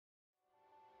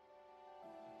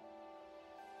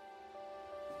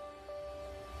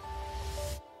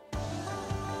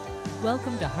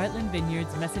Welcome to Heartland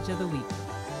Vineyard's Message of the Week.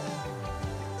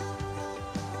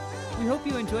 We hope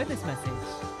you enjoy this message.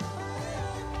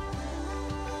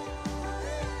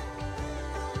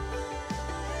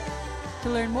 To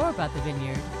learn more about the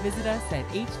Vineyard, visit us at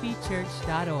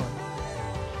hvchurch.org.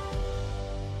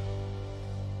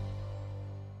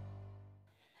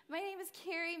 My name is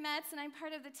Carrie, Metz, and I'm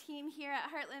part of the team here at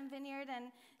Heartland Vineyard,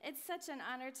 and it's such an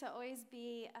honor to always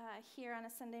be here on a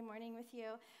Sunday morning with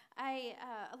you. I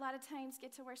a lot of times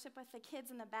get to worship with the kids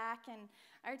in the back and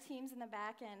our teams in the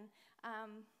back, and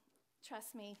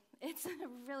trust me, it's a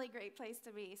really great place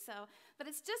to be. But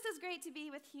it's just as great to be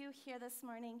with you here this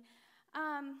morning.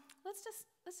 Let's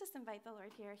just invite the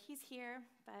Lord here. He's here,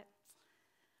 but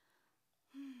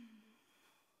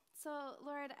so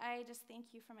Lord, I just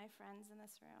thank you for my friends in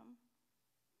this room.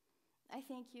 I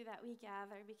thank you that we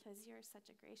gather because you're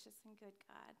such a gracious and good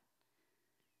God.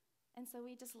 And so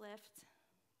we just lift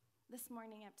this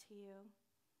morning up to you.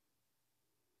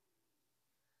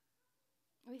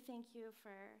 We thank you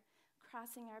for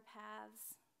crossing our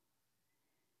paths.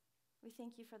 We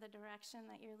thank you for the direction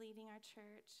that you're leading our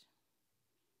church.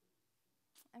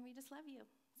 And we just love you.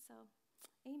 So,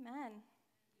 amen.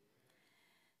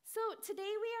 So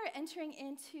today we are entering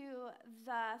into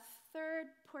the third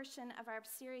portion of our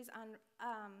series on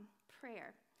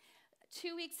prayer.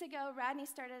 2 weeks ago, Rodney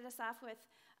started us off with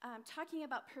talking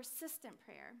about persistent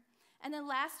prayer. And then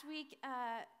last week,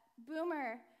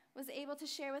 Boomer was able to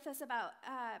share with us about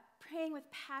praying with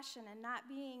passion and not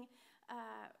being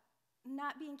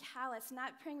callous,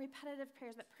 not praying repetitive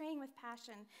prayers, but praying with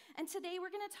passion. And today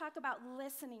we're going to talk about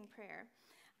listening prayer,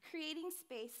 creating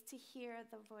space to hear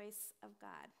the voice of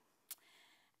God.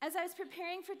 As I was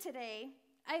preparing for today,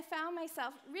 I found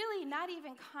myself really not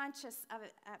even conscious of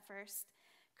it at first,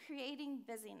 creating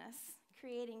busyness,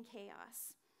 creating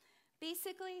chaos.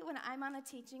 Basically, when I'm on a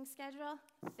teaching schedule,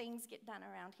 things get done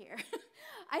around here.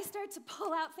 I start to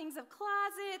pull out things of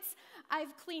closets.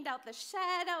 I've cleaned out the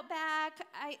shed out back.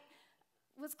 I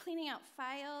was cleaning out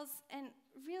files, and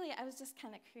really, I was just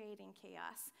kind of creating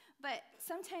chaos. But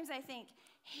sometimes I think,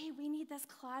 hey, we need this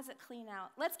closet clean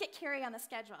out. Let's get Carrie on the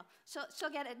schedule.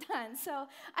 She'll get it done. So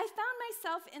I found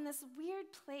myself in this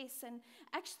weird place, and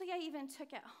actually, I even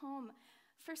took it home.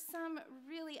 For some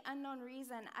really unknown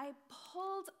reason, I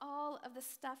pulled all of the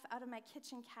stuff out of my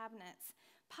kitchen cabinets,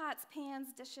 pots, pans,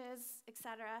 dishes,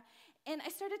 etc., and I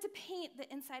started to paint the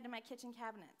inside of my kitchen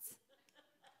cabinets.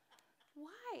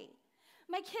 Why?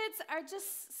 My kids are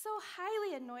just so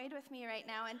highly annoyed with me right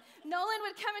now, and Nolan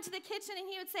would come into the kitchen and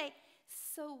he would say,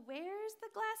 "So where's the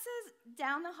glasses?"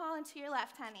 "Down the hall and to your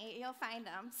left, honey. You'll find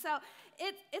them." So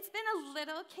it's been a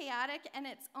little chaotic, and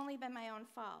it's only been my own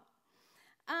fault.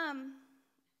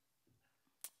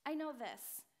 I know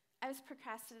this. I was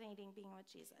procrastinating being with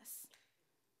Jesus.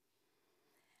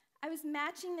 I was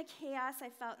matching the chaos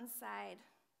I felt inside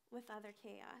with other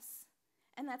chaos.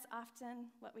 And that's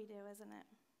often what we do, isn't it?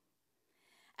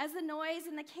 As the noise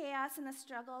and the chaos and the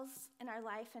struggles in our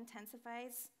life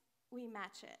intensifies, we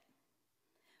match it.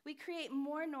 We create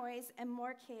more noise and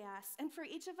more chaos. And for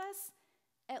each of us,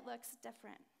 it looks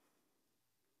different.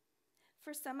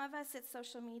 For some of us, it's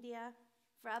social media.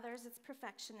 For others, it's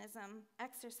perfectionism,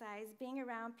 exercise, being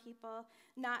around people,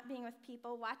 not being with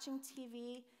people, watching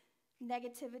TV,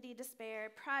 negativity,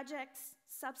 despair, projects,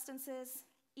 substances,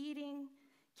 eating.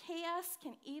 Chaos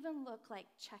can even look like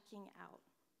checking out.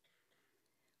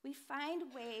 We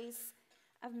find ways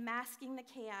of masking the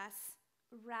chaos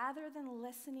rather than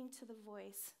listening to the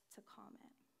voice to calm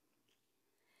it.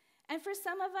 And for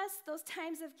some of us, those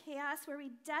times of chaos where we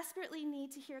desperately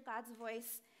need to hear God's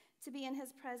voice, to be in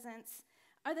his presence,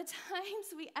 are the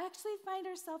times we actually find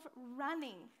ourselves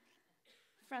running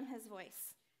from his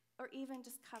voice, or even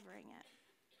just covering it.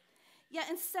 Yet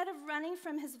instead of running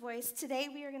from his voice, today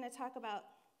we are going to talk about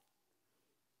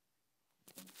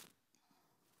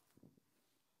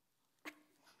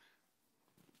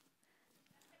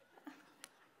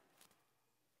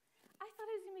I thought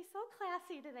it was going to be so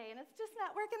classy today, and it's just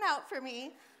not working out for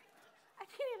me. I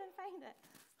can't even find it.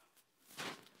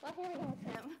 Well, here we go,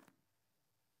 Tim.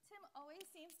 Tim always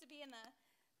seems to be in the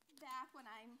back when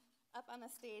I'm up on the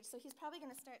stage, so he's probably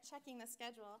going to start checking the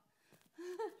schedule.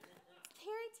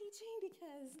 Carrie teaching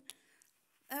because...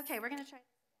 Okay, we're going to try.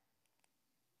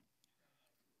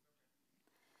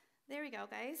 There we go,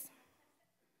 guys.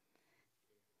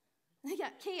 Yeah,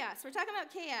 chaos. We're talking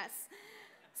about chaos.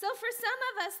 So for some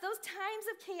of us, those times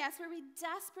of chaos where we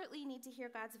desperately need to hear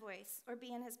God's voice or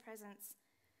be in his presence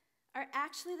are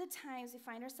actually the times we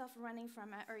find ourselves running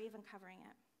from it or even covering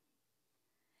it.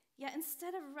 Yet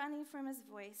instead of running from his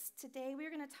voice, today we're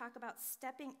going to talk about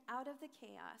stepping out of the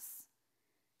chaos,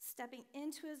 stepping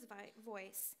into his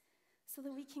voice so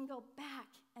that we can go back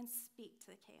and speak to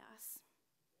the chaos.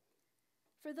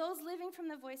 For those living from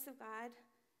the voice of God,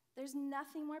 there's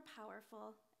nothing more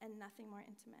powerful and nothing more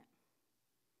intimate.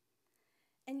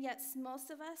 And yet,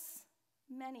 most of us,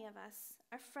 many of us,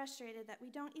 are frustrated that we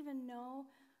don't even know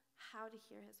how to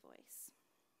hear his voice.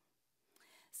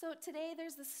 So today,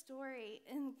 there's the story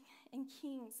in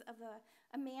Kings of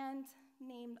a man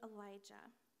named Elijah.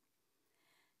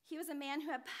 He was a man who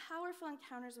had powerful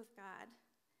encounters with God.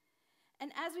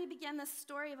 And as we begin the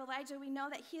story of Elijah, we know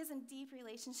that he is in deep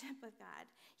relationship with God.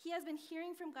 He has been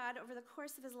hearing from God over the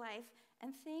course of his life,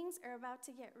 and things are about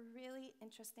to get really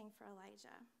interesting for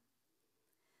Elijah.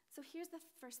 So here's the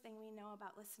first thing we know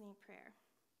about listening prayer.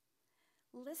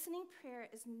 Listening prayer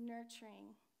is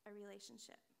nurturing a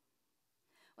relationship.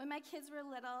 When my kids were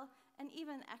little, and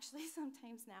even actually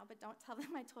sometimes now, but don't tell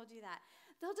them I told you that,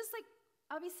 they'll just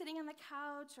I'll be sitting on the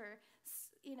couch or,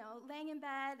 laying in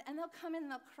bed, and they'll come in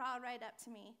and they'll crawl right up to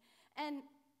me. And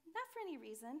not for any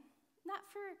reason, not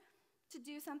to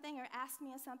do something or ask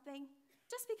me something,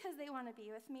 just because they want to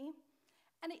be with me.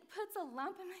 And it puts a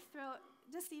lump in my throat,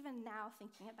 just even now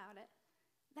thinking about it,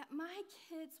 that my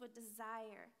kids would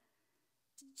desire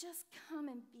to just come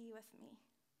and be with me.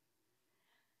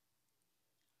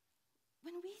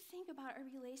 When we think about our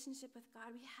relationship with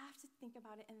God, we have to think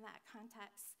about it in that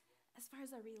context. As far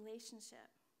as a relationship,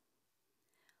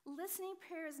 listening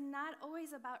prayer is not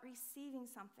always about receiving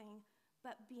something,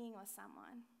 but being with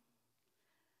someone.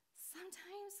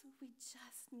 Sometimes we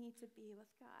just need to be with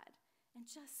God and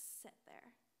just sit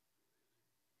there.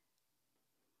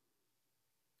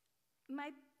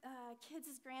 My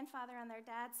kids' grandfather on their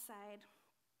dad's side,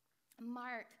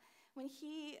 Mark, when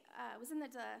he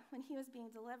was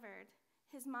being delivered,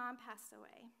 his mom passed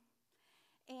away.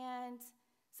 And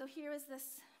so here was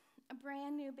this a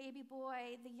brand new baby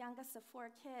boy, the youngest of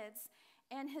 4 kids,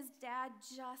 and his dad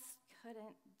just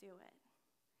couldn't do it.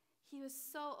 He was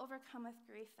so overcome with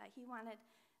grief that he wanted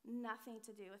nothing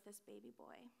to do with this baby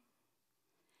boy.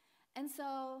 And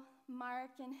so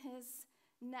Mark and his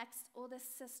next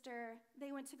oldest sister,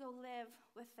 they went to go live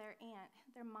with their aunt,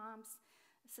 their mom's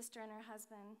sister and her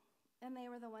husband, and they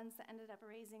were the ones that ended up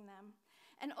raising them.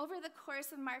 And over the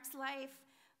course of Mark's life,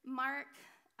 Mark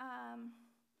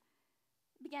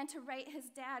began to write his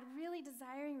dad, really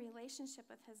desiring relationship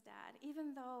with his dad,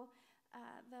 even though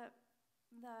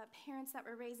the parents that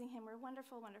were raising him were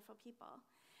wonderful, wonderful people.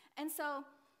 And so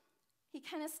he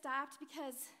kind of stopped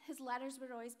because his letters would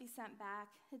always be sent back.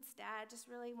 His dad just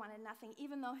really wanted nothing,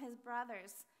 even though his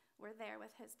brothers were there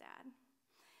with his dad.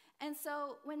 And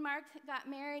so when Mark got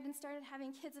married and started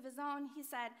having kids of his own, he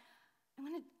said,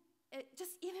 it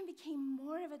just even became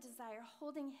more of a desire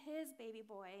holding his baby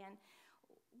boy and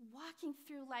walking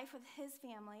through life with his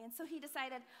family. And so he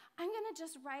decided, I'm going to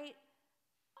just write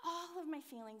all of my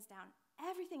feelings down,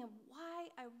 everything of why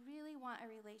I really want a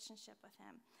relationship with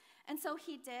him. And so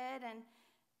he did, and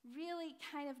really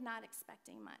kind of not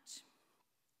expecting much.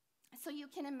 So you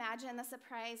can imagine the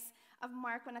surprise of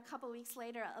Mark when a couple weeks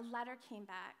later a letter came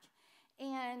back.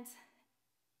 And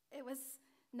it was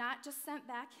not just sent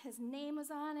back, his name was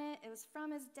on it, it was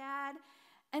from his dad.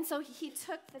 And so he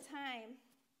took the time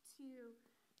to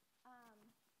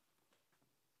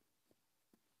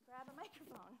grab a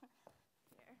microphone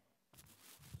here.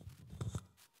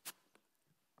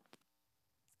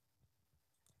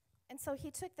 And so he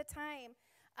took the time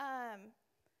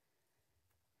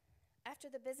after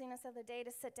the busyness of the day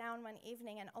to sit down one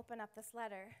evening and open up this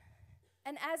letter.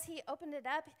 And as he opened it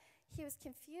up, he was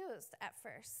confused at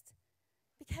first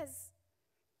because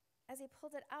as he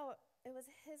pulled it out, it was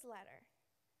his letter.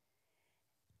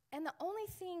 And the only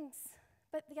things,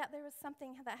 but yet there was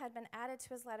something that had been added to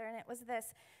his letter, and it was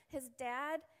this. His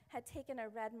dad had taken a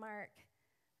red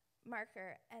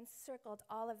marker and circled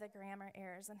all of the grammar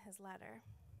errors in his letter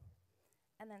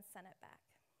and then sent it back.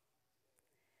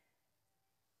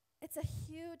 It's a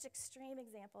huge, extreme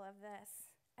example of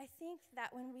this. I think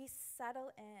that when we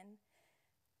settle in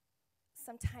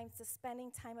sometimes to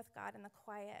spending time with God in the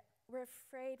quiet, we're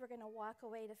afraid we're going to walk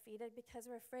away defeated because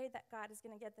we're afraid that God is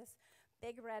going to get this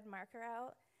big red marker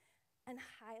out and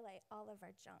highlight all of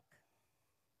our junk.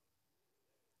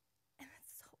 And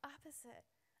it's so opposite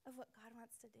of what God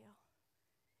wants to do.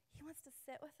 He wants to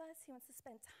sit with us. He wants to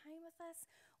spend time with us.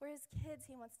 We're his kids.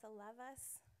 He wants to love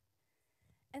us.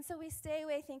 And so we stay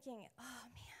away thinking, oh,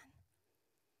 man,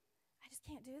 I just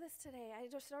can't do this today.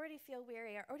 I just already feel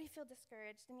weary. I already feel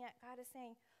discouraged. And yet God is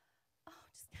saying, oh,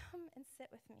 just come and sit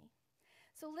with me.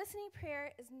 So listening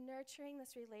prayer is nurturing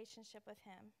this relationship with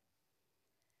him.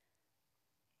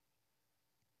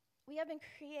 We have been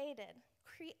created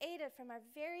from our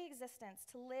very existence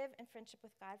to live in friendship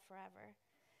with God forever.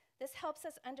 This helps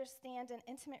us understand an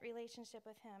intimate relationship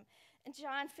with him. And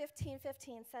John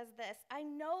 15:15 says this, I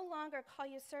no longer call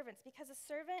you servants because a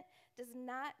servant does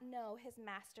not know his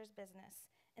master's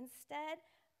business. Instead,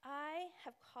 I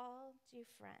have called you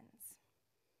friends.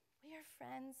 We are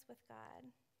friends with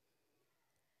God.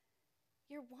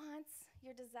 Your wants,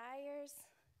 your desires,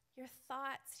 your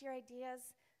thoughts, your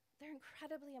ideas, they're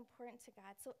incredibly important to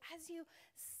God. So as you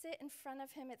sit in front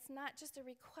of him, it's not just a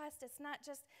request. It's not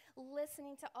just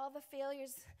listening to all the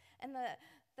failures and the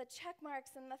check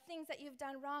marks and the things that you've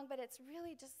done wrong, but it's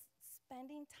really just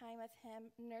spending time with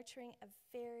him, nurturing a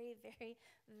very, very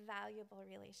valuable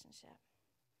relationship.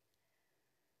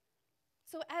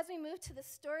 So as we move to the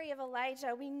story of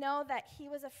Elijah, we know that he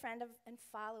was a friend and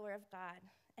follower of God,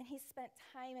 and he spent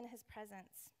time in his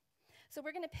presence. So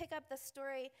we're going to pick up the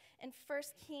story in 1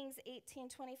 Kings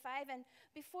 18:25. And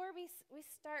before we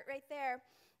start right there,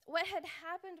 what had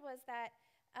happened was that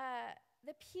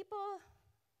the people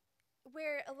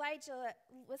where Elijah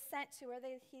was sent to, where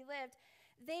he lived,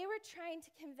 they were trying to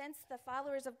convince the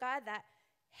followers of God that,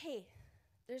 hey,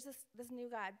 there's this new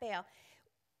God, Baal.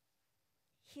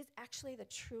 He's actually the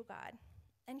true God.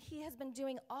 And he has been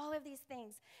doing all of these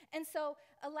things. And so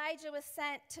Elijah was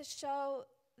sent to show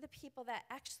the people that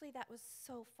actually that was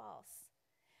so false.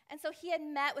 And so he had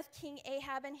met with King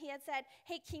Ahab, and he had said,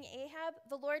 hey, King Ahab,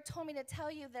 the Lord told me to tell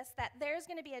you this, that there's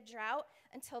going to be a drought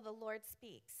until the Lord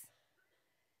speaks.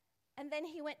 And then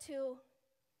he went to,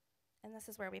 and this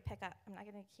is where we pick up. I'm not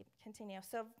going to continue.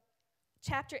 So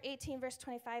chapter 18, verse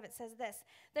 25, it says this.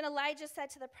 Then Elijah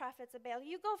said to the prophets of Baal,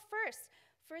 you go first,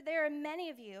 for there are many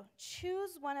of you.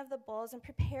 Choose one of the bulls and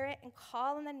prepare it and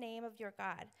call in the name of your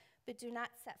God, but do not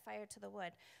set fire to the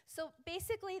wood. So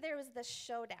basically there was this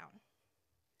showdown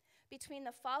between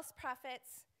the false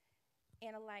prophets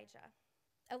and Elijah.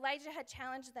 Elijah had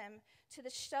challenged them to the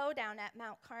showdown at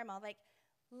Mount Carmel. Like,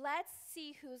 let's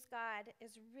see whose God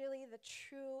is really the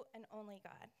true and only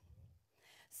God.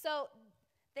 So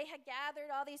they had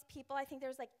gathered all these people. I think there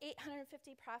was like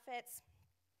 850 prophets,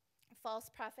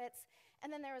 false prophets,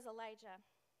 and then there was Elijah.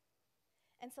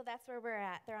 And so that's where we're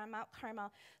at. They're on Mount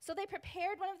Carmel. So they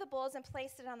prepared one of the bulls and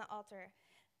placed it on the altar.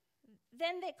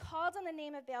 Then they called on the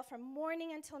name of Baal from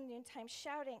morning until noontime,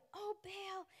 shouting, oh,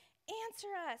 Baal, answer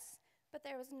us. But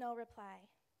there was no reply.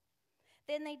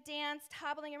 Then they danced,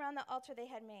 hobbling around the altar they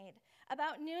had made.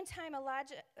 About noontime,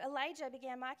 Elijah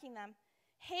began mocking them.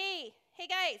 Hey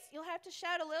guys, you'll have to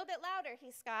shout a little bit louder,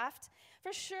 he scoffed.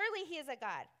 For surely he is a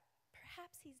god.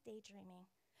 Perhaps he's daydreaming.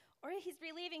 Or he's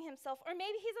relieving himself, or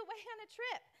maybe he's away on a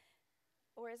trip,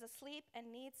 or is asleep and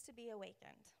needs to be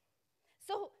awakened.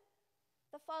 So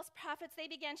the false prophets, they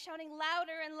began shouting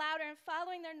louder and louder, and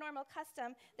following their normal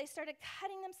custom, they started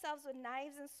cutting themselves with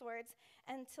knives and swords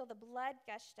until the blood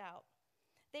gushed out.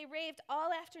 They raved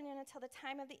all afternoon until the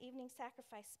time of the evening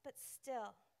sacrifice, but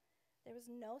still there was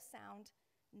no sound,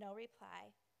 no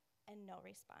reply, and no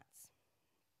response.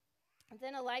 And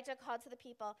then Elijah called to the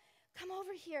people, come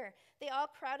over here. They all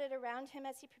crowded around him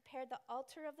as he prepared the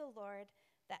altar of the Lord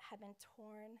that had been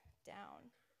torn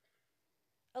down.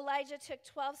 Elijah took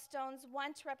 12 stones,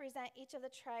 one to represent each of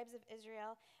the tribes of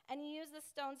Israel, and he used the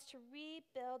stones to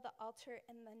rebuild the altar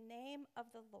in the name of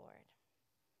the Lord.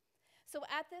 So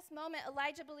at this moment,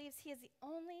 Elijah believes he is the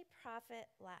only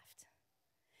prophet left.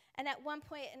 And at one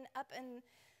point, at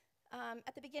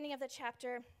the beginning of the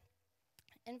chapter,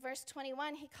 in verse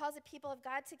 21, he calls the people of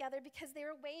God together because they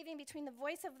were wavering between the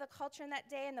voice of the culture in that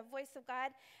day and the voice of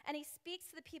God. And he speaks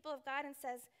to the people of God and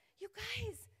says, you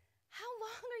guys, how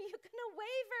long are you going to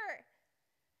waver?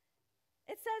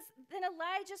 It says, then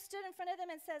Elijah stood in front of them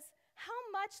and says, how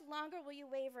much longer will you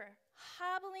waver,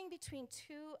 hobbling between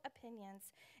two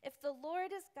opinions? If the Lord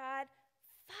is God,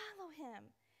 follow him.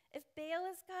 If Baal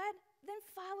is God, then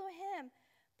follow him.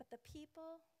 But the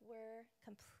people were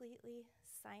completely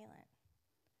silent.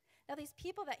 Now, these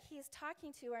people that he is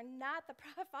talking to are not the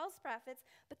false prophets,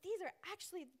 but these are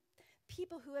actually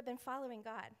people who have been following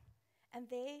God, and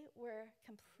they were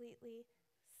completely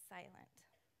silent.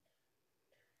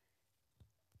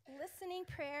 Listening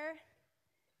prayer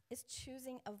is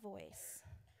choosing a voice.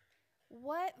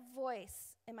 What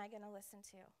voice am I going to listen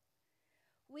to?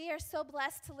 We are so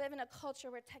blessed to live in a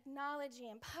culture where technology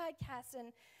and podcasts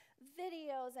and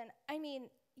videos and,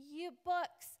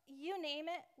 books, you name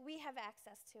it, we have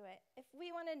access to it. If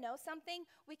we want to know something,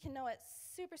 we can know it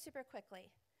super, super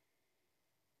quickly.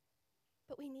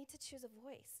 But we need to choose a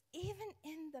voice, even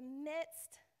in the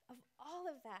midst of all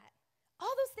of that. All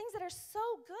those things that are so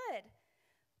good.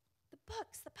 The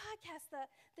books, the podcasts,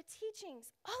 the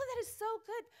teachings, all of that is so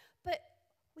good. But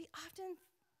We often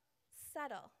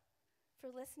settle for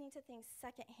listening to things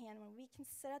secondhand when we can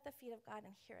sit at the feet of God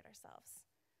and hear it ourselves.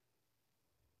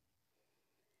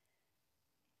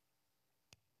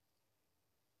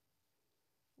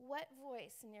 What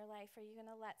voice in your life are you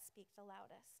going to let speak the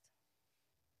loudest?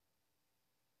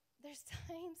 There's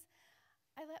times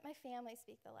I let my family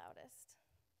speak the loudest.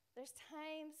 There's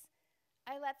times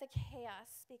I let the chaos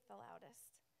speak the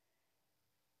loudest.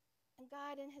 And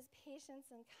God, in his patience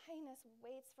and kindness,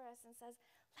 waits for us and says,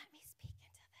 let me speak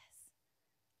into this.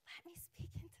 Let me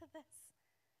speak into this.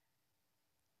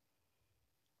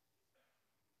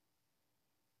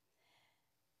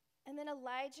 And then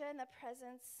Elijah, in the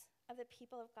presence of the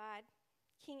people of God,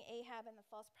 King Ahab and the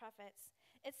false prophets,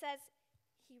 it says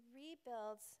he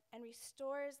rebuilds and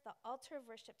restores the altar of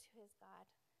worship to his God.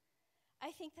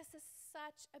 I think this is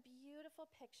such a beautiful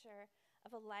picture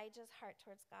of Elijah's heart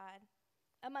towards God.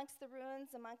 Amongst the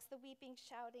ruins, amongst the weeping,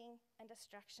 shouting, and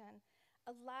destruction,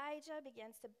 Elijah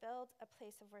begins to build a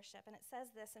place of worship. And it says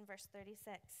this in verse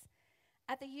 36.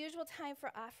 At the usual time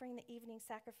for offering the evening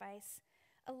sacrifice,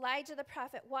 Elijah the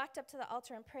prophet walked up to the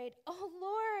altar and prayed, "Oh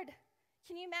Lord,"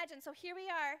 can you imagine? So here we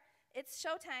are, it's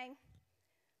showtime.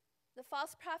 The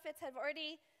false prophets have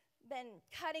already been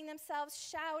cutting themselves,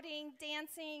 shouting,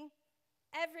 dancing,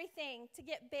 everything to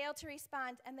get Baal to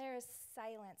respond, and there is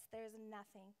silence, there's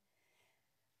nothing.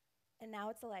 And now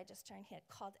it's Elijah's turn. He had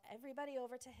called everybody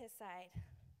over to his side.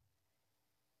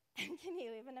 And can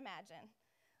you even imagine?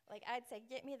 Like, I'd say,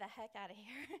 get me the heck out of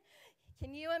here.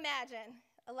 Can you imagine?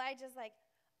 Elijah's like,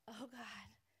 oh God,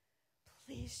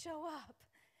 please show up.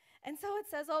 And so it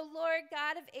says, "Oh Lord,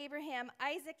 God of Abraham,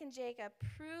 Isaac, and Jacob,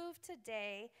 prove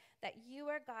today that you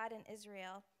are God in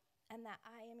Israel and that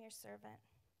I am your servant.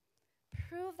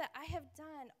 Prove that I have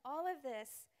done all of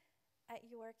this at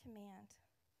your command.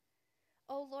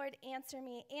 Oh Lord, answer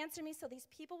me so these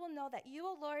people will know that you,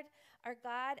 O Lord, are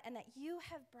God and that you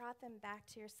have brought them back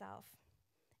to yourself."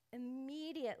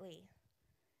 Immediately,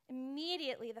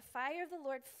 the fire of the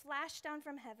Lord flashed down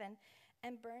from heaven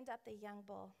and burned up the young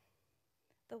bull,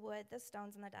 the wood, the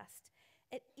stones, and the dust.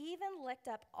 It even licked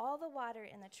up all the water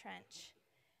in the trench.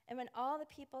 And when all the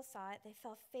people saw it, they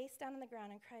fell face down on the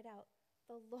ground and cried out,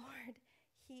 "The Lord,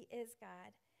 he is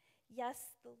God.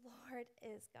 Yes, the Lord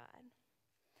is God."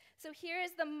 So here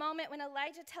is the moment when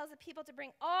Elijah tells the people to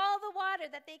bring all the water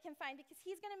that they can find because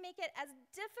he's going to make it as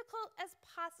difficult as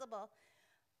possible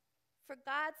for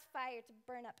God's fire to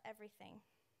burn up everything.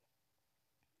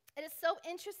 It is so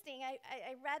interesting.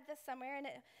 I read this somewhere, and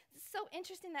it's so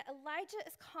interesting that Elijah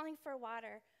is calling for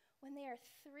water when they are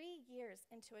 3 years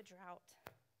into a drought.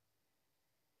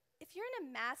 If you're in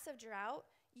a massive drought,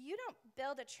 you don't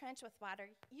build a trench with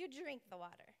water, you drink the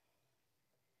water.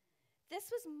 This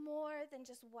was more than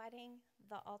just wetting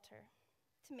the altar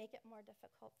to make it more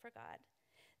difficult for God.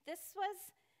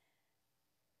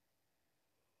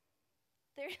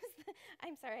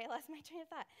 I'm sorry, I lost my train of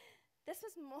thought. This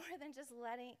was more than just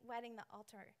wetting the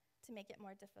altar to make it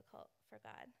more difficult for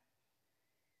God.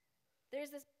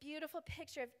 There's this beautiful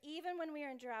picture of even when we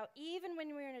are in drought, even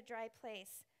when we're in a dry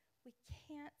place, we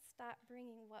can't stop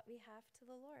bringing what we have to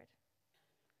the Lord.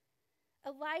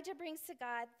 Elijah brings to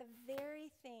God the very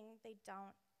thing they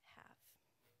don't have.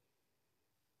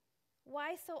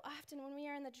 Why so often when we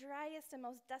are in the driest and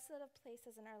most desolate of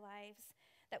places in our lives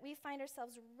that we find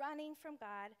ourselves running from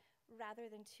God rather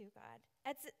than to God?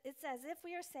 It's as if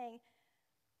we are saying,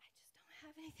 I just don't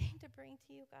have anything to bring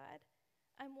to you, God.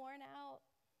 I'm worn out.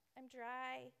 I'm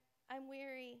dry. I'm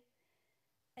weary.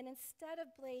 And instead of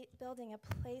building a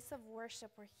place of worship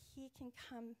where he can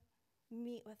come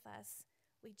meet with us,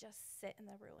 we just sit in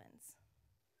the ruins.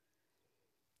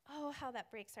 Oh, how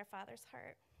that breaks our Father's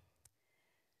heart.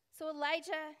 So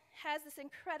Elijah has this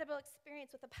incredible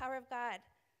experience with the power of God.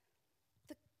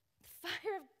 The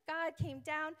fire of God came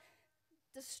down,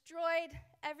 destroyed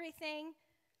everything.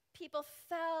 People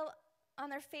fell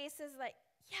on their faces like,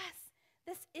 yes,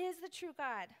 this is the true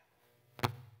God.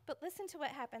 But listen to what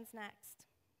happens next.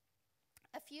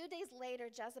 A few days later,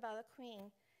 Jezebel, the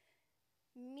queen,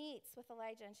 meets with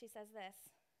Elijah, and she says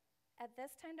this, "At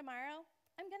this time tomorrow,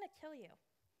 I'm going to kill you.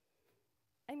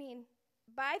 I mean,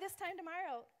 by this time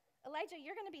tomorrow, Elijah,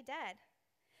 you're going to be dead."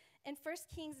 In 1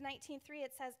 Kings 19:3,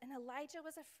 it says, "And Elijah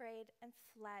was afraid and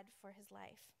fled for his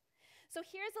life." So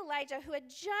here's Elijah, who had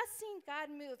just seen God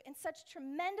move in such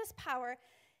tremendous power,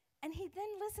 and he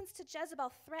then listens to Jezebel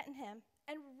threaten him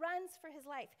and runs for his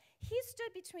life. He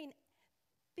stood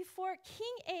before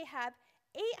King Ahab,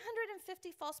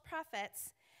 850 false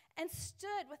prophets, and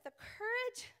stood with the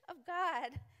courage of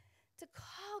God to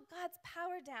call God's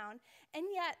power down. And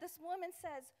yet this woman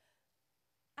says,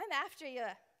 "I'm after you,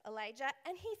 Elijah,"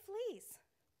 and he flees.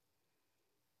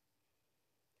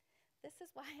 This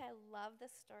is why I love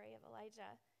this story of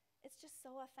Elijah. It's just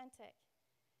so authentic.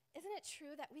 Isn't it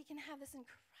true that we can have this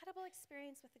incredible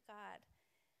experience with God,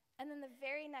 and then the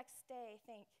very next day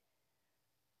think,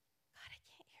 God, I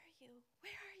can't hear you.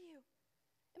 Where are you?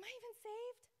 Am I even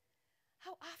saved?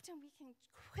 How often we can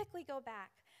quickly go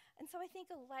back. And so I think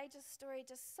Elijah's story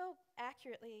just so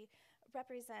accurately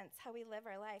represents how we live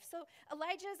our life. So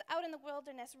Elijah is out in the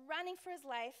wilderness running for his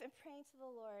life and praying to the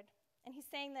Lord. And he's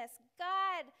saying this,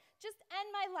 God, just end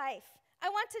my life. I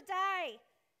want to die.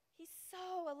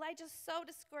 Elijah's so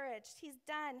discouraged. He's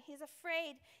done. He's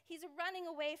afraid. He's running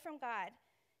away from God.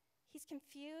 He's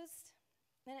confused.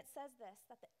 And it says this,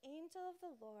 that the angel of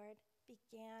the Lord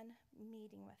began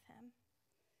meeting with him.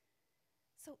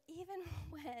 So even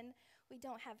when we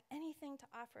don't have anything to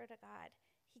offer to God,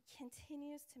 he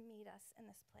continues to meet us in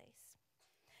this place.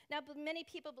 Now, many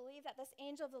people believe that this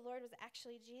angel of the Lord was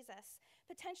actually Jesus,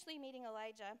 potentially meeting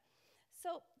Elijah.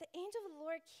 So the angel of the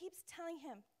Lord keeps telling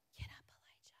him, get up,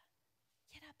 Elijah.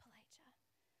 Get up, Elijah.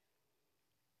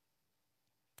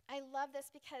 I love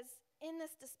this because in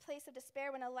this place of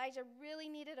despair, when Elijah really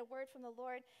needed a word from the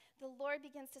Lord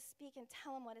begins to speak and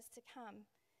tell him what is to come.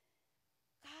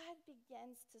 God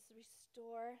begins to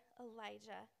restore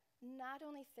Elijah, not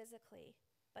only physically,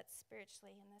 but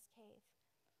spiritually in this cave.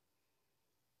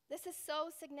 This is so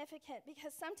significant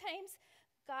because sometimes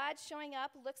God showing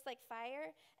up looks like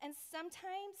fire, and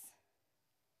sometimes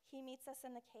he meets us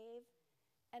in the cave,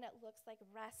 and it looks like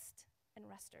rest and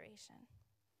restoration.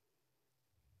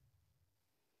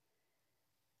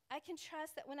 I can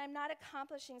trust that when I'm not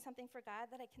accomplishing something for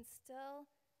God, that I can still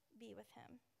be with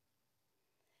him.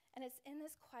 And it's in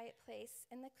this quiet place,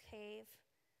 in the cave,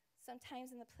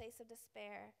 sometimes in the place of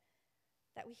despair,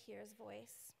 that we hear his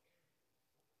voice.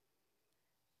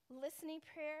 Listening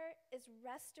prayer is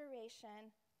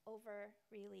restoration over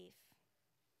relief.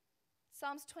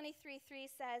 Psalms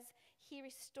 23:3 says, he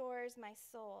restores my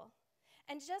soul.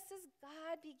 And just as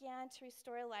God began to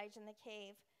restore Elijah in the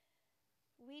cave,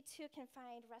 we too can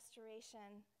find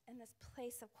restoration in this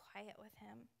place of quiet with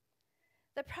him.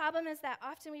 The problem is that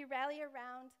often we rally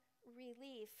around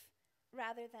relief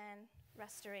rather than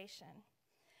restoration.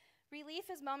 Relief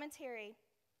is momentary.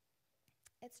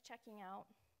 It's checking out,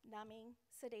 numbing,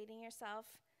 sedating yourself.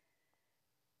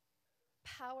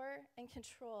 Power and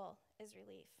control is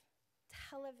relief.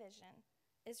 Television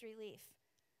is relief.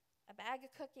 A bag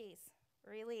of cookies,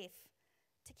 relief.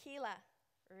 Tequila,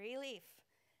 relief.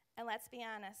 And let's be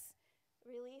honest,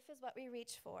 relief is what we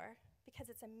reach for because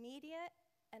it's immediate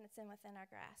and it's within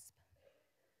our grasp.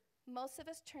 Most of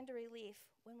us turn to relief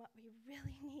when what we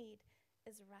really need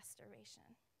is restoration.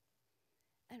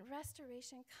 And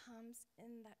restoration comes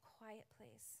in that quiet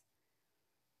place.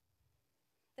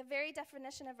 The very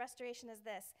definition of restoration is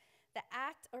this: the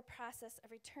act or process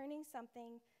of returning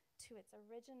something to its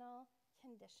original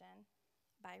condition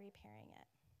by repairing it.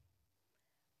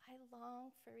 I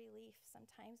long for relief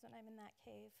sometimes when I'm in that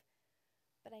cave,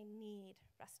 but I need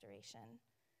restoration.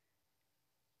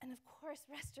 And of course,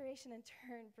 restoration in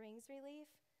turn brings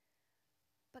relief,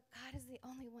 but God is the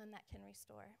only one that can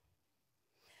restore.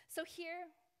 So here,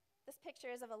 this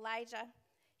picture is of Elijah.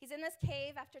 He's in this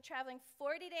cave after traveling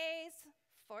 40 days,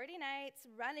 40 nights,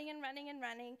 running and running and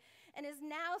running, and is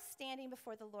now standing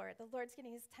before the Lord. The Lord's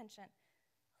getting his attention.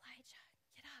 Elijah,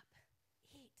 get up,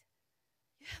 eat.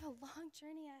 You have a long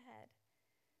journey ahead.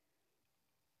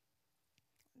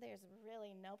 There's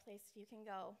really no place you can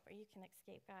go where you can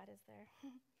escape God, is there?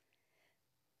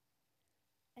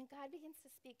 And God begins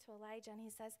to speak to Elijah, and he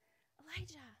says,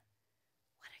 Elijah,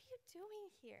 what are you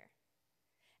doing here?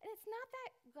 And it's not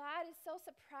that God is so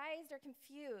surprised or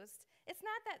confused. It's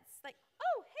not that it's like,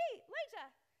 oh, hey, Elijah,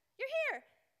 you're here.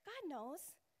 God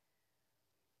knows.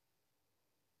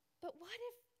 But what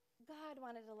if God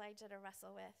wanted Elijah to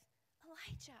wrestle with,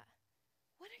 Elijah,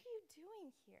 what are you doing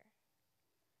here?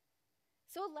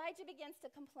 So Elijah begins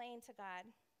to complain to God.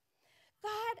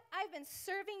 God, I've been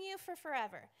serving you for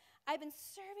forever. I've been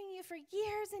serving you for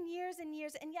years and years and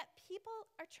years, and yet people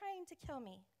are trying to kill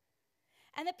me.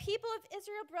 And the people of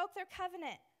Israel broke their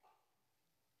covenant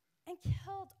and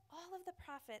killed all of the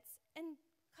prophets. And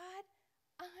God,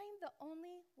 I'm the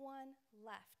only one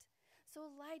left. So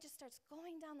Elijah starts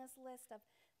going down this list of,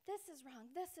 this is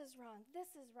wrong, this is wrong,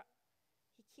 this is wrong.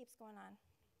 He keeps going on.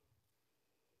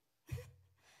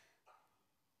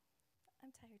 I'm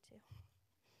tired too.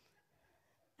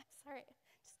 I'm sorry,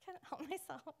 just can't help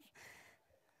myself.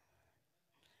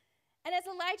 And as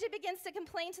Elijah begins to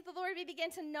complain to the Lord, we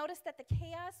begin to notice that the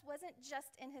chaos wasn't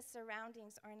just in his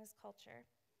surroundings or in his culture.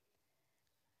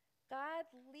 God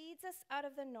leads us out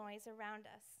of the noise around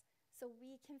us so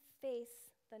we can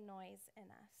face the noise in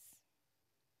us.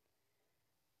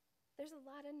 There's a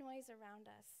lot of noise around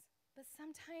us, but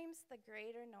sometimes the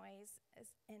greater noise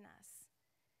is in us.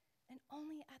 And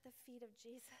only at the feet of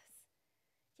Jesus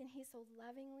can he so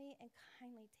lovingly and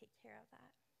kindly take care of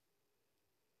that.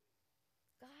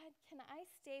 God, can I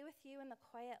stay with you in the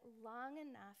quiet long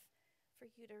enough for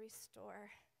you to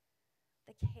restore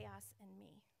the chaos in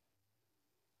me?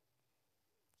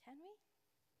 Can we?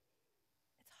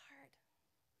 It's hard.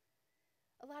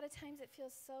 A lot of times it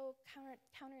feels so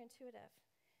counterintuitive.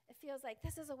 It feels like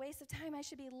this is a waste of time. I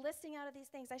should be listing out of these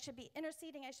things. I should be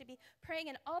interceding. I should be praying.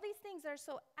 And all these things are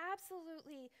so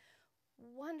absolutely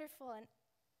wonderful and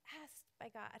asked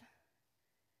by God.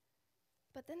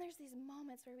 But then there's these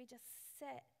moments where we just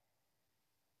sit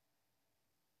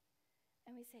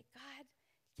and we say, God,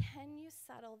 can you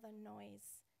settle the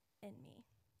noise in me?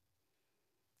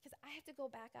 Because I have to go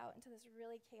back out into this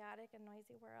really chaotic and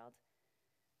noisy world.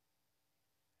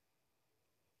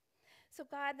 So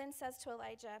God then says to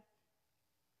Elijah,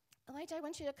 Elijah, I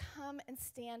want you to come and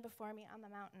stand before me on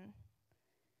the mountain.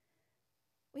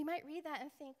 We might read that and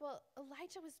think, well,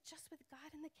 Elijah was just with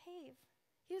God in the cave.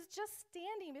 He was just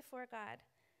standing before God.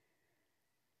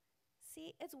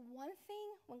 See, it's one thing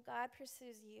when God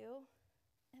pursues you,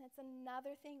 and it's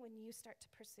another thing when you start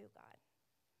to pursue God.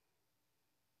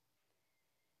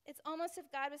 It's almost as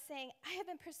if God was saying, I have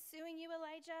been pursuing you,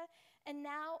 Elijah, and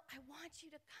now I want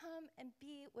you to come and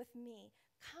be with me.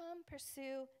 Come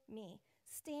pursue me.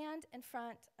 Stand in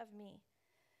front of me.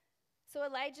 So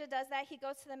Elijah does that. He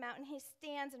goes to the mountain. He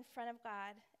stands in front of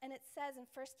God. And it says in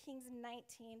 1 Kings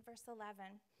 19, verse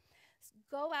 11,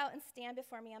 go out and stand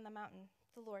before me on the mountain,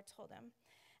 the Lord told him.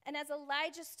 And as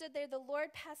Elijah stood there, the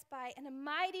Lord passed by, and a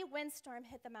mighty windstorm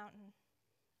hit the mountain.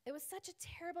 It was such a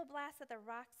terrible blast that the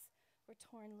rocks were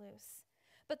torn loose.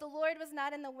 But the Lord was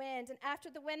not in the wind, and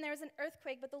after the wind there was an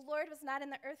earthquake, but the Lord was not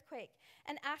in the earthquake.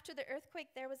 And after the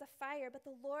earthquake there was a fire, but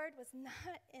the Lord was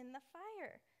not in the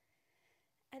fire.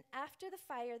 And after the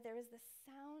fire there was the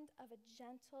sound of a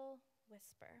gentle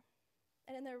whisper.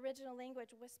 And in the original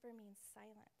language, whisper means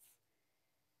silence.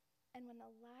 And when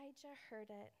Elijah heard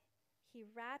it, he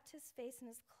wrapped his face in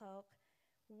his cloak,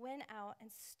 went out,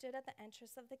 and stood at the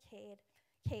entrance of the cave,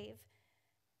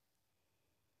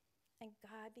 and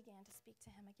God began to speak to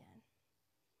him again.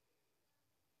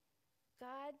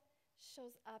 God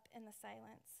shows up in the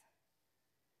silence.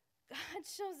 God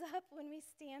shows up when we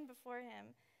stand before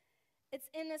him. It's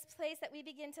in this place that we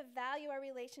begin to value our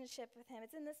relationship with him.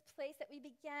 It's in this place that we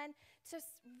begin to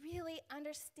really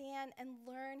understand and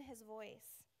learn his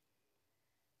voice.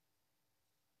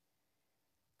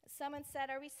 Someone said,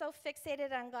 are we so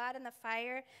fixated on God and the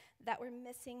fire that we're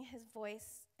missing his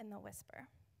voice in the whisper?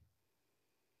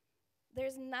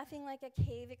 There's nothing like a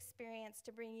cave experience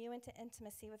to bring you into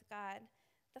intimacy with God.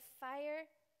 The fire,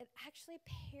 it actually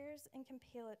pales in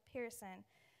comparison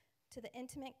to the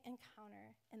intimate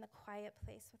encounter in the quiet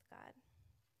place with God.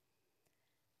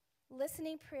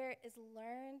 Listening prayer is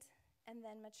learned and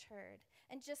then matured.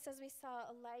 And just as we saw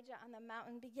Elijah on the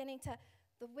mountain beginning to,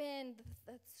 the wind,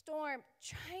 the storm,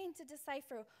 trying to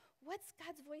decipher what's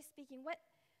God's voice speaking,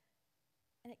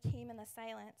 and it came in the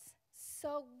silence.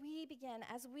 So we begin,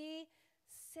 as we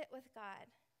sit with God,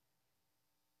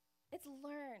 it's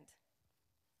learned.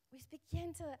 We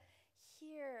begin to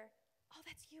hear, oh,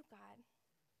 that's you, God.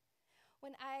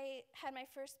 When I had my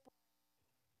first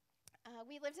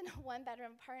we lived in a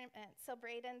one-bedroom apartment, so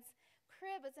Braden's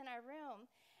crib was in our room.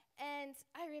 And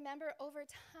I remember over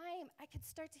time, I could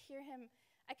start to hear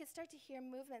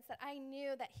movements that I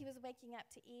knew that he was waking up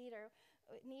to eat or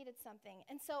needed something.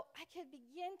 And so I could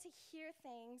begin to hear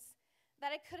things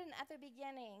that I couldn't at the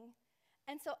beginning.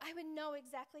 And so I would know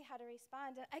exactly how to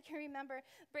respond. And I can remember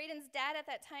Braden's dad at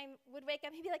that time would wake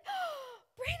up, he'd be like, oh,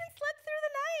 Braden slept through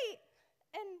the night.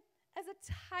 And as a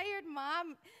tired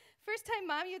mom, first-time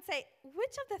mom, you'd say,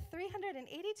 which of the 382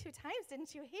 times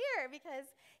didn't you hear?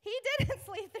 Because he didn't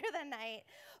sleep through the night.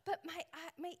 But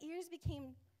my ears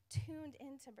became tuned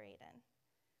into Braden.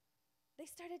 They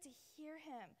started to hear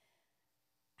him.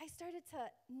 I started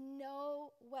to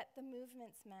know what the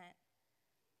movements meant.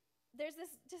 There's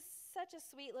this just such a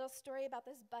sweet little story about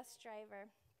this bus driver.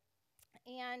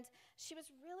 And she was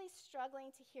really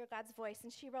struggling to hear God's voice.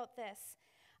 And she wrote this: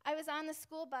 I was on the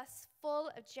school bus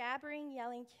full of jabbering,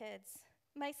 yelling kids.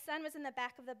 My son was in the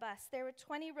back of the bus. There were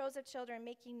 20 rows of children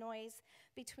making noise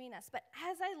between us. But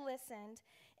as I listened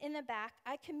in the back,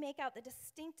 I could make out the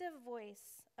distinctive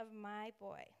voice of my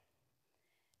boy.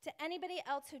 To anybody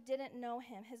else who didn't know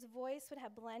him, his voice would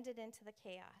have blended into the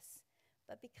chaos.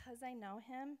 But because I know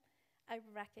him, I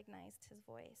recognized his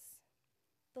voice.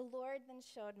 The Lord then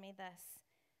showed me this.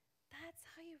 That's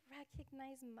how you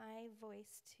recognize my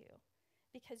voice too.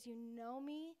 Because you know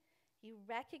me You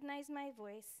recognize my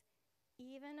voice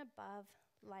even above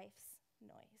life's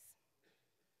noise.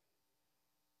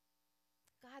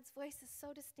 God's voice is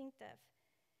so distinctive.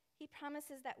 He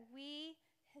promises that we,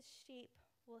 his sheep,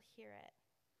 will hear it.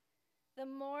 The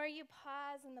more you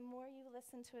pause and the more you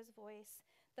listen to his voice,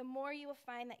 the more you will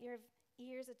find that your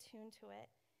ears attune to it.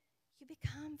 You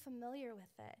become familiar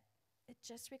with it. It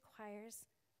just requires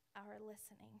our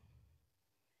listening.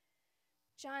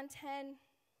 John 10,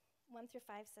 1 through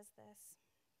 5 says this.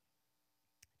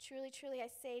 Truly, truly, I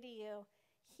say to you,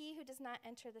 he who does not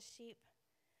enter the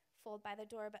sheepfold by the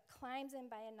door, but climbs in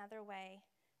by another way,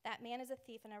 that man is a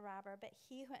thief and a robber, but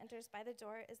he who enters by the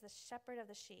door is the shepherd of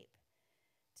the sheep,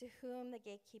 to whom the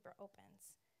gatekeeper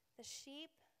opens. The sheep,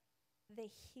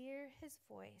 they hear his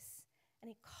voice, and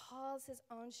he calls his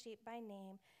own sheep by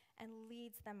name and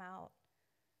leads them out.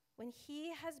 When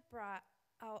he has brought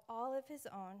out all of his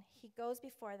own, he goes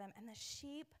before them, and the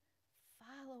sheep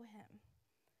follow him,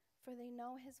 for they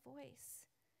know his voice.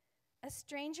 A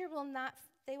stranger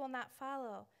they will not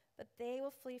follow, but they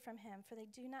will flee from him, for they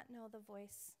do not know the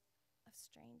voice of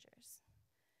strangers.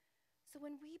 So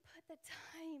when we put the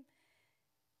time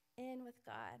in with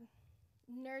God,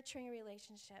 nurturing a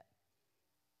relationship,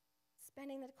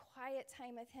 spending the quiet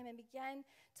time with him, and begin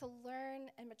to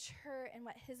learn and mature in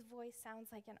what his voice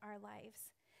sounds like in our lives,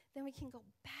 then we can go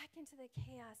back into the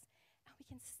chaos and we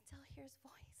can still hear his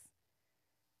voice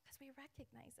because we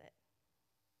recognize it.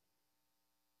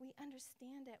 We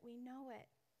understand it. We know it.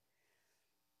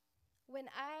 When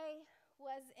I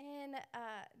was in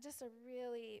just a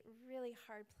really, really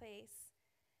hard place,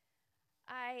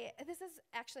 this is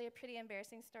actually a pretty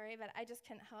embarrassing story, but I just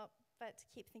couldn't help but to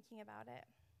keep thinking about it.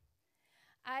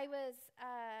 I was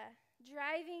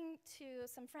driving to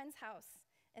some friend's house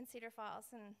in Cedar Falls,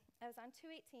 and I was on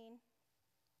 218,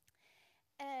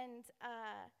 and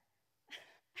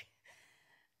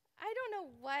I don't know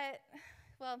what,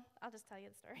 well, I'll just tell you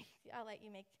the story. I'll let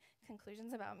you make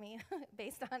conclusions about me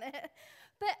based on it.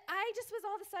 But I just was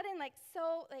all of a sudden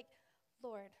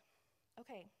Lord,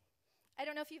 okay. I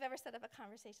don't know if you've ever set up a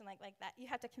conversation like that. You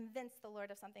have to convince the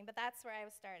Lord of something, but that's where I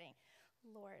was starting.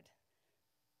 Lord,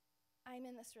 I'm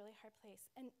in this really hard place.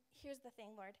 And here's the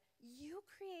thing, Lord. You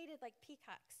created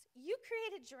peacocks. You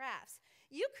created giraffes.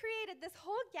 You created this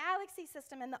whole galaxy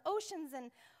system and the oceans and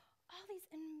all these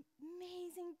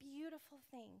amazing, beautiful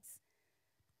things.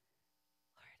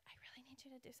 Lord, I really need you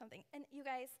to do something. And you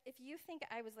guys, if you think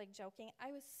I was joking,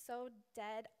 I was so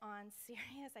dead on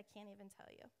serious, I can't even tell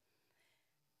you.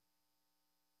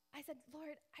 I said,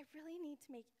 Lord, I really need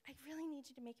you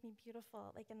to make me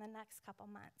beautiful, in the next couple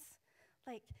months.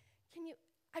 I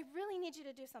really need you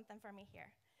to do something for me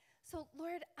here. So,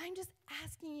 Lord, I'm just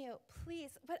asking you,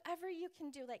 please, whatever you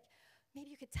can do, maybe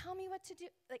you could tell me what to do.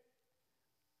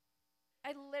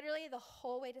 I literally, the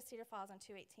whole way to Cedar Falls on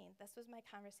 218, this was my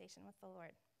conversation with the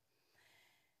Lord.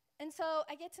 And so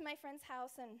I get to my friend's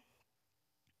house, and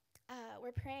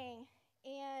we're praying,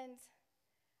 and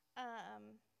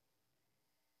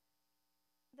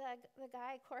the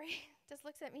guy, Corey, just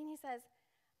looks at me and he says,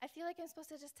 I feel like I'm supposed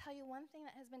to just tell you one thing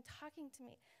that has been talking to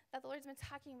me, that the Lord's been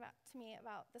talking to me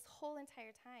about this whole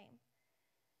entire time.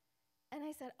 And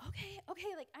I said, okay,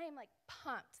 I am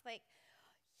pumped.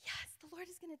 Yes, the Lord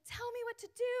is going to tell me what to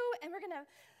do, and we're going to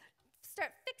start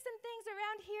fixing things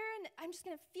around here, and I'm just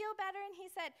going to feel better. And he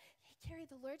said, hey, Carrie,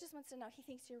 the Lord just wants to know, he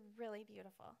thinks you're really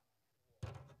beautiful.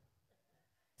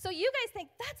 So you guys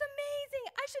think, that's amazing.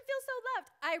 I should feel so loved.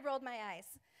 I rolled my eyes.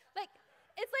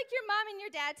 It's like your mom and your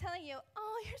dad telling you,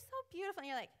 oh, you're so beautiful. And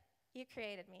you're like, you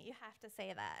created me. You have to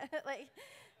say that.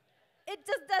 It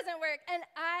just doesn't work. And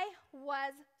I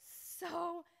was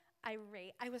so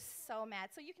irate. I was so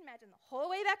mad. So you can imagine the whole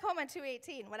way back home on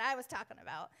 218 what I was talking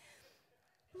about.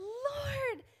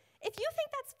 Lord, if you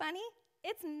think that's funny,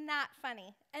 it's not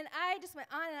funny. And I just went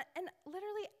on, and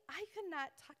literally I could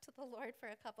not talk to the Lord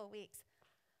for a couple weeks.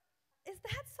 Is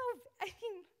that so,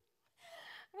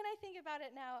 when I think about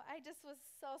it now, I just was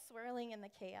so swirling in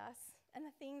the chaos and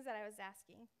the things that I was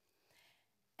asking.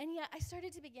 And yet I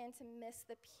started to begin to miss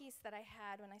the peace that I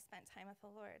had when I spent time with the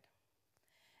Lord.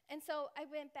 And so I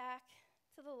went back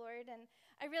to the Lord, and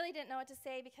I really didn't know what to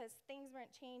say because things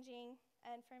weren't changing,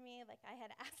 and for me, I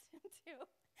had asked him to.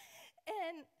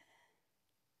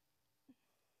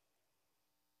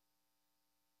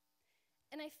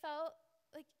 And I felt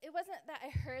it wasn't that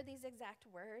I heard these exact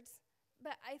words,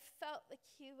 but I felt it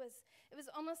was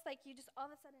almost like you just all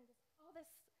of a sudden,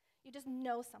 you just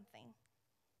know something.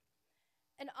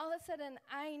 And all of a sudden,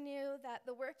 I knew that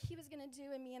the work he was going to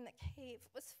do in me in the cave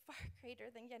was far greater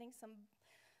than getting some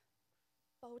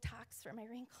Botox for my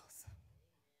wrinkles.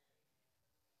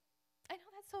 I know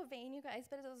that's so vain, you guys,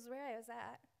 but it was where I was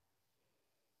at.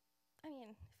 I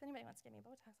mean, if anybody wants to give me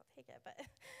Botox, I'll take it, but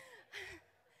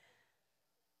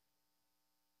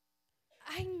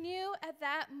I knew at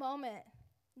that moment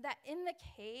that in the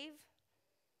cave,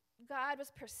 God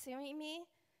was pursuing me,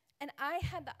 and I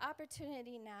had the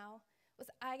opportunity now. Was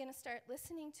I going to start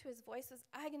listening to his voice? Was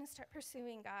I going to start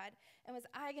pursuing God? And was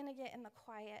I going to get in the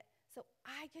quiet so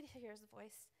I could hear his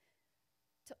voice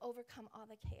to overcome all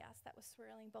the chaos that was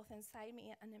swirling both inside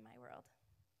me and in my world?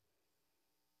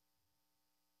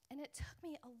 And it took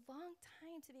me a long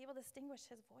time to be able to distinguish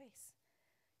his voice,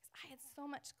 because I had so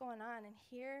much going on in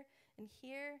here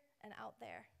and out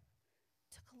there.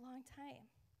 It took a long time.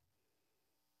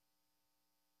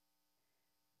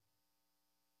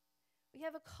 We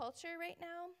have a culture right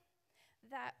now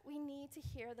that we need to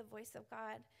hear the voice of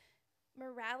God.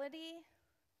 Morality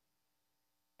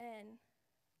and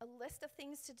a list of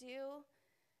things to do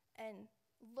and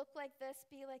look like this,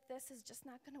 be like this is just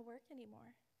not going to work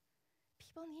anymore.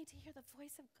 People need to hear the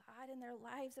voice of God in their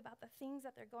lives about the things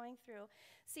that they're going through.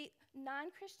 See,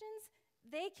 non-Christians,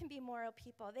 they can be moral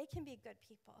people. They can be good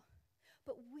people.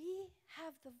 But we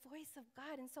have the voice of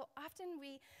God, and so often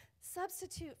we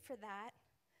substitute for that,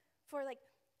 for like,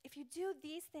 if you do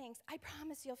these things, I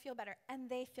promise you'll feel better, and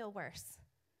they feel worse.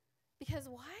 Because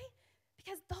why?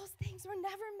 Because those things were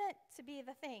never meant to be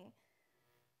the thing.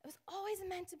 It was always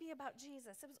meant to be about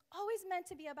Jesus. It was always meant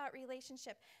to be about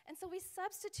relationship. And so we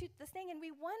substitute this thing, and we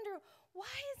wonder, why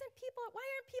aren't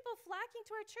people flocking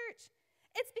to our church?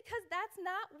 It's because that's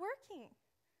not working.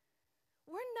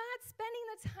 We're not spending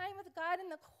the time with God in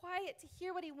the quiet to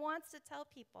hear what he wants to tell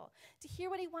people, to hear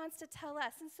what he wants to tell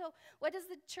us. And so what does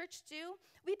the church do?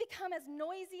 We become as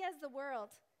noisy as the world,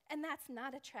 and that's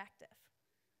not attractive.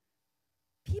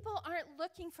 People aren't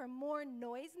looking for more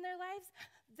noise in their lives.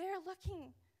 They're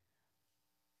looking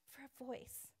for a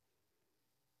voice.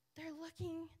 They're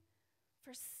looking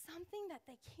for something that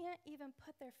they can't even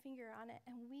put their finger on it,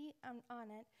 and on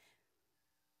it,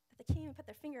 that they can't even put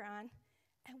their finger on,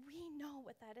 and we know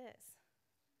what that is.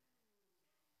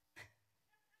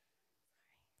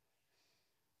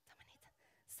 Sorry.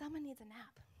 Someone needs a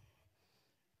nap.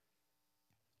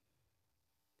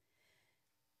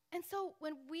 And so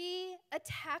when we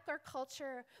attack our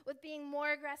culture with being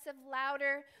more aggressive,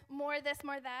 louder, more this,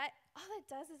 more that, all it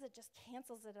does is it just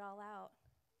cancels it all out.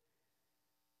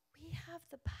 We have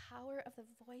the power of the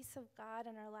voice of God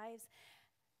in our lives,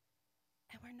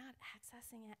 and we're not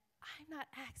accessing it. I'm not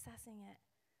accessing it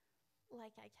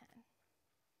like I can.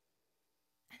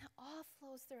 And it all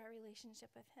flows through our relationship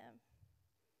with him.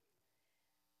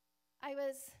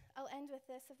 I'll end with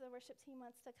this if the worship team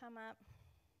wants to come up.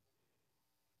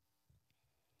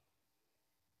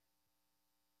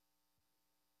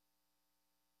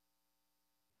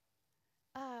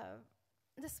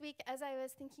 This week, as I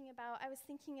was thinking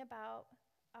about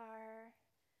our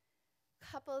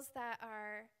couples that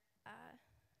are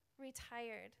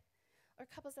retired, or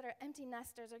couples that are empty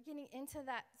nesters, or getting into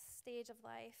that stage of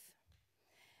life.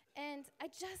 And I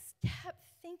just kept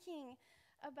thinking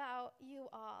about you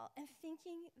all, and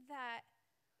thinking that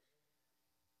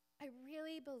I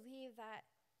really believe that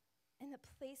in the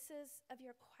places of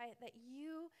your quiet, that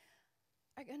you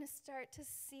are going to start to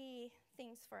see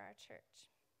things for our church.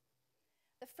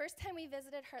 The first time we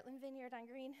visited Heartland Vineyard on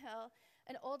Green Hill,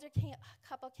 an older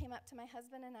couple came up to my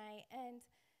husband and I, and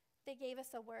they gave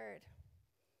us a word.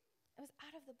 It was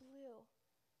out of the blue,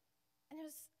 and it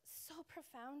was so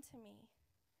profound to me.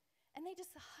 And they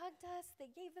just hugged us, they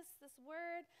gave us this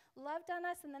word, loved on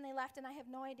us, and then they left, and I have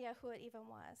no idea who it even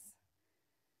was.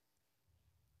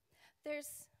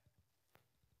 There's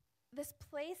this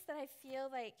place that I feel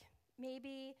like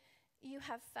maybe you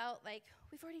have felt like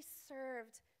we've already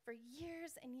served for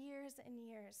years and years and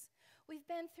years. We've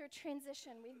been through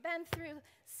transition, we've been through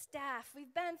staff,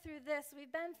 we've been through this,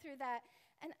 we've been through that.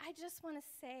 And I just want to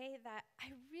say that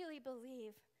I really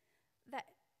believe that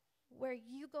where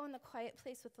you go in the quiet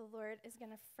place with the Lord is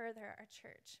going to further our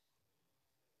church.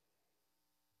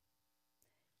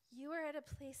 You are at a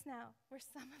place now where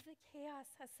some of the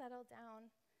chaos has settled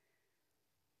down.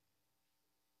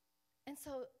 And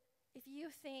so if you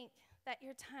think that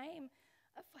your time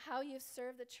of how you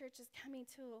serve the church is coming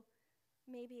to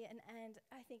maybe an end,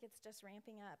 I think it's just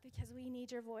ramping up, because we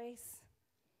need your voice.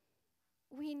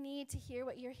 We need to hear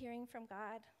what you're hearing from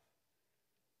God.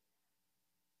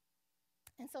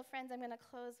 And so, friends, I'm going to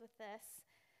close with this.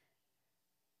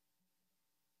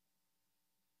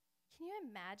 Can you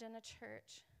imagine a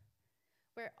church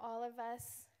where all of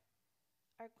us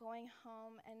are going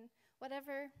home, and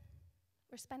whatever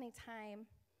we're spending time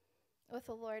with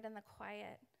the Lord in the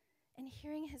quiet, and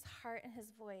hearing his heart and his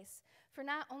voice for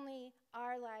not only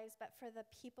our lives, but for the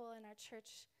people in our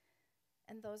church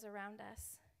and those around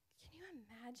us. Can you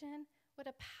imagine what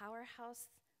a powerhouse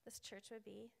this church would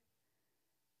be?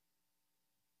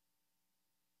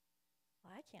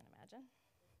 Well, I can't imagine.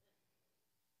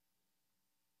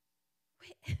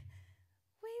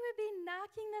 We would be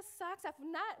knocking the socks off.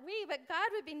 Not we, but God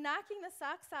would be knocking the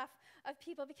socks off of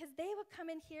people because they would come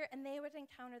in here and they would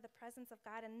encounter the presence of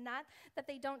God. And not that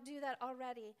they don't do that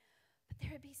already, but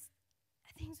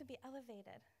things would be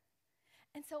elevated.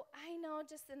 And so I know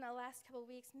just in the last couple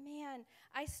of weeks, man,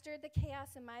 I stirred the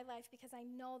chaos in my life because I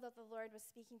know that the Lord was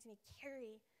speaking to me.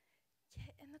 Carrie,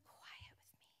 get in the quiet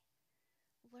with me.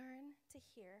 Learn to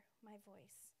hear my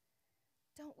voice.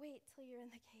 Don't wait till you're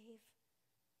in the cave.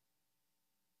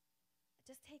 It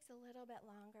just takes a little bit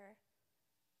longer.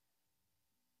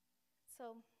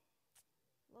 So,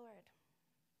 Lord,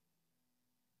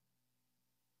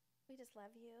 we just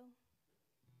love you.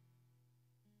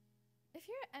 If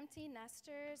you're empty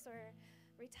nesters or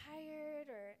retired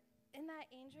or in that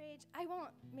age range, I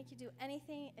won't make you do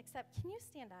anything except, can you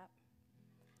stand up?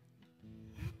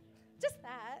 Just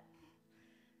that.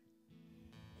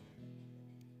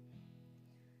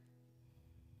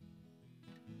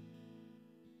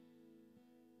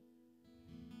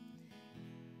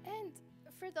 And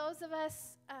for those of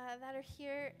us that are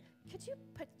here, could you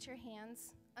put your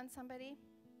hands on somebody?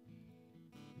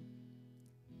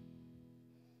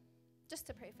 Just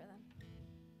to pray for them.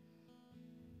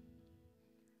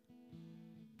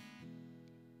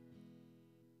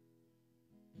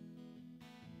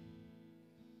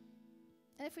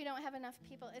 And if we don't have enough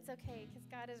people, it's okay, because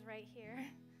God is right here.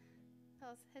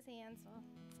 His hands will.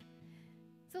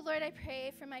 So, Lord, I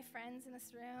pray for my friends in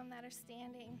this room that are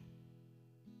standing.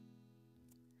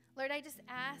 Lord, I just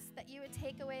ask that you would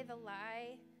take away the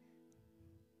lie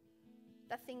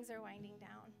that things are winding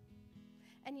down.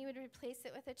 And you would replace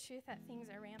it with the truth that things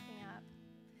are ramping up.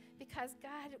 Because,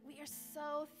 God, we are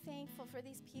so thankful for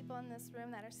these people in this room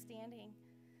that are standing,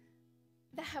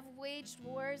 that have waged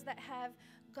wars, that have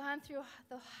gone through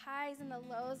the highs and the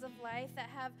lows of life, that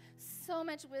have so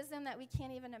much wisdom that we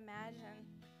can't even imagine.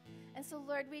 And so,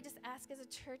 Lord, we just ask as a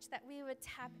church that we would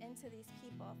tap into these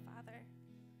people, Father.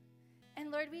 And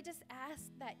Lord, we just ask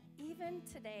that even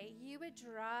today, you would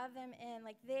draw them in,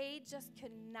 like they just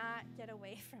could not get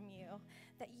away from you,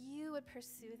 that you would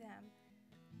pursue them,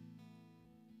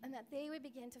 and that they would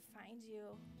begin to find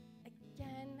you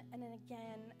again and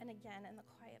again and again in the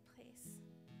quiet place.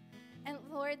 And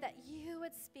Lord, that you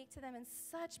would speak to them in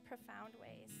such profound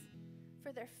ways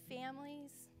for their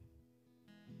families,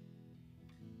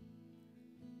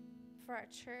 for our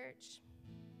church.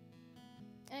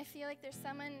 And I feel like there's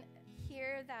someone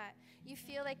here that you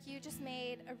feel like you just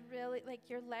made a really, like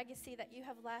your legacy that you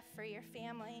have left for your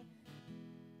family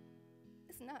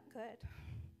is not good.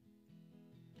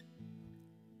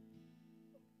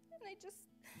 And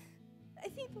I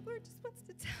think the Lord just wants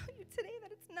to tell you today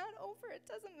that it's not over. It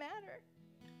doesn't matter.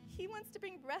 He wants to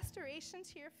bring restoration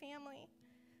to your family.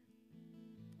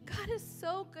 God is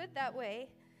so good that way,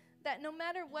 that no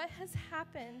matter what has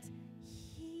happened,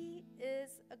 he is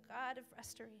a God of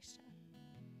restoration.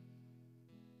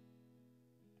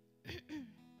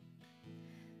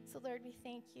 So, Lord, we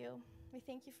thank you. We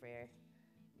thank you for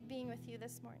being with you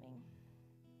this morning.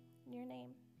 In your name.